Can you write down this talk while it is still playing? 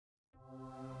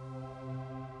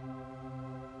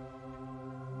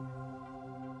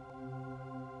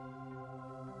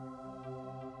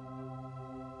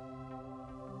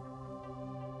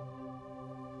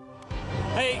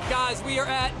Guys, we are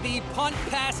at the punt,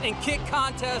 pass, and kick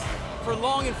contest for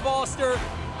Long and Foster.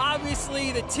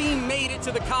 Obviously, the team made it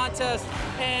to the contest,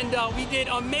 and we did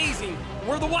amazing.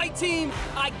 We're the white team.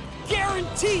 I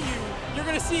guarantee you're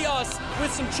gonna see us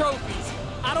with some trophies.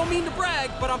 I don't mean to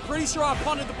brag, but I'm pretty sure I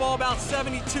punted the ball about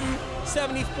 72,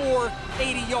 74,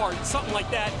 80 yards, something like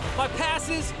that. My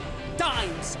passes,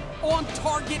 dimes, on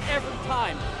target every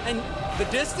time. And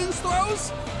the distance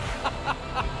throws?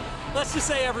 Let's just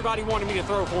say everybody wanted me to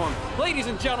throw for them. Ladies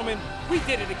and gentlemen, we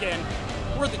did it again.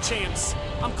 We're the champs.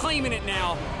 I'm claiming it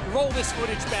now. Roll this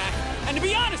footage back. And to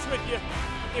be honest with you,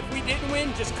 if we didn't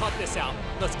win, just cut this out.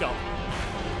 Let's go.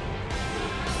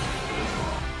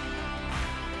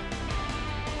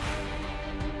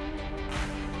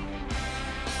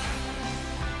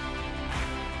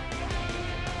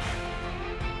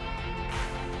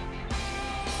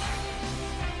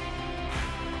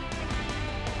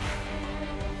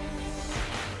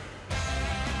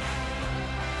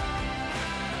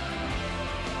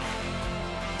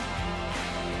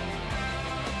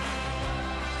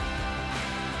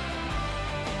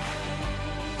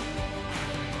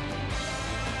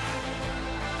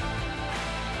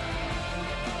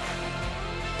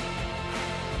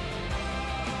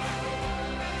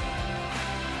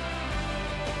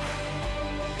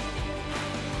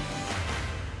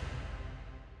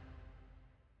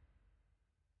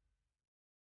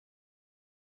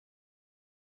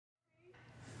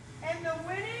 And the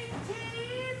winning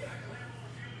team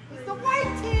is the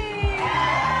white team!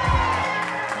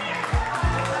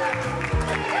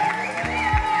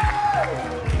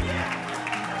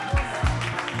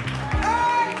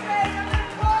 Alright, Jay, I'm gonna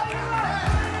call you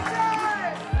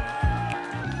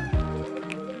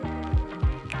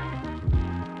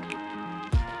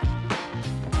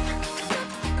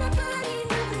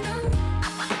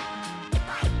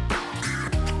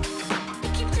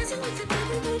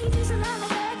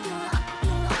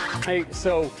Hey,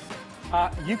 so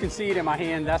you can see it in my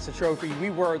hand. That's the trophy. We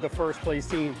were the first place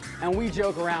team, and we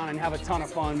joke around and have a ton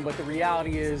of fun, but the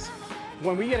reality is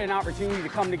when we get an opportunity to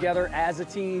come together as a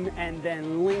team and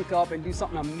then link up and do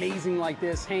something amazing like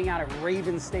this, hang out at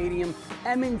Raven Stadium,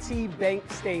 M&T Bank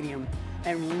Stadium,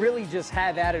 and really just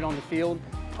have at it on the field,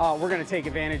 we're going to take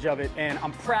advantage of it. And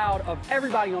I'm proud of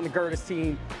everybody on the Gertis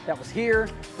team that was here,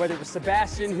 whether it was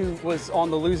Sebastian, who was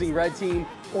on the losing red team,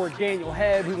 or Daniel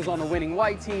Head, who was on the winning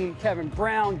white team, Kevin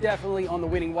Brown, definitely on the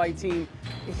winning white team,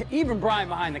 even Brian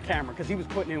behind the camera, because he was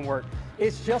putting in work.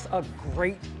 It's just a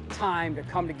great time to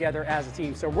come together as a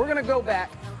team. So we're going to go back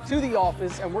to the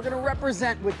office, and we're going to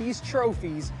represent with these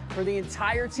trophies for the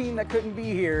entire team that couldn't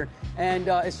be here. And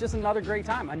it's just another great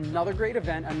time, another great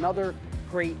event, another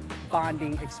great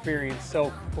bonding experience.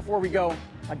 So before we go,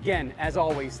 again, as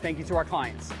always, thank you to our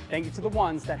clients. Thank you to the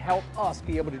ones that help us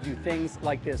be able to do things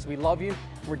like this. We love you.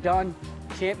 We're done.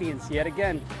 Champions yet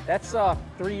again. That's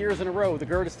 3 years in a row the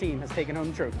Gertis team has taken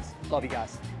home the trophies. Love you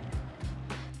guys.